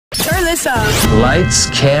Melissa. Lights,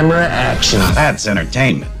 camera, action. That's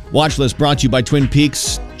entertainment. Watch list brought to you by Twin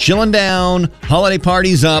Peaks. Chilling down, holiday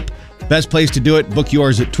parties up. Best place to do it, book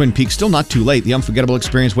yours at Twin Peaks. Still not too late. The unforgettable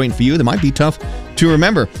experience waiting for you that might be tough to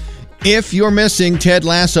remember. If you're missing Ted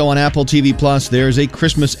Lasso on Apple TV Plus, there's a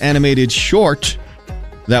Christmas animated short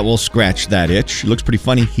that will scratch that itch. It looks pretty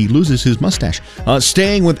funny. He loses his mustache.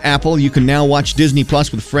 Staying with Apple, you can now watch Disney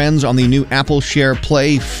Plus with friends on the new Apple Share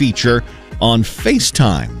Play feature on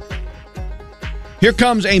FaceTime. Here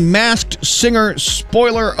comes a Masked Singer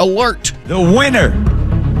spoiler alert. The winner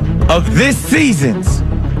of this season's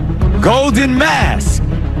Golden Mask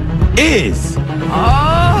is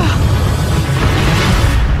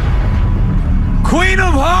Queen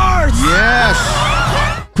of Hearts.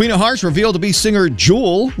 Yes. Queen of Hearts revealed to be singer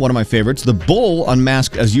Jewel, one of my favorites. The Bull,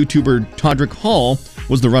 unmasked as YouTuber Todrick Hall,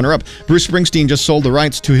 was the runner-up. Bruce Springsteen just sold the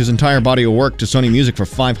rights to his entire body of work to Sony Music for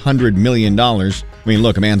 $500 million. I mean,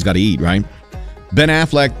 look, a man's got to eat, right? Ben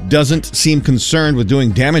Affleck doesn't seem concerned with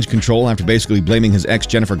doing damage control after basically blaming his ex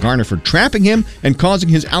Jennifer Garner for trapping him and causing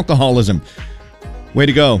his alcoholism. Way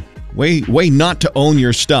to go. Way not to own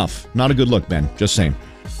your stuff. Not a good look, Ben. Just saying.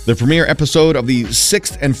 The premiere episode of the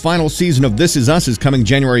 6th and final season of This Is Us is coming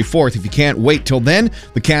January 4th. If you can't wait till then,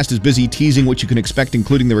 the cast is busy teasing what you can expect,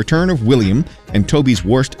 including the return of William and Toby's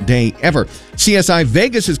worst day ever. CSI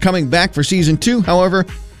Vegas is coming back for season 2. However,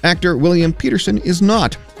 actor William Peterson is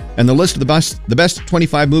not. And the list of the best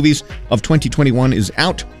 25 movies of 2021 is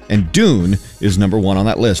out, and Dune is number 1 on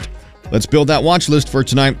that list. Let's build that watch list for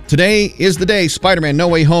tonight. Today is the day Spiderman No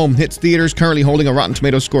Way Home hits theaters, currently holding a Rotten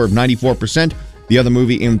Tomatoes score of 94%. The other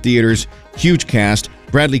movie in theaters, huge cast,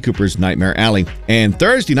 Bradley Cooper's Nightmare Alley. And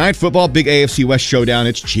Thursday night football, big AFC West showdown.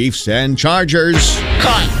 It's Chiefs and Chargers.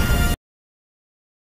 Cut.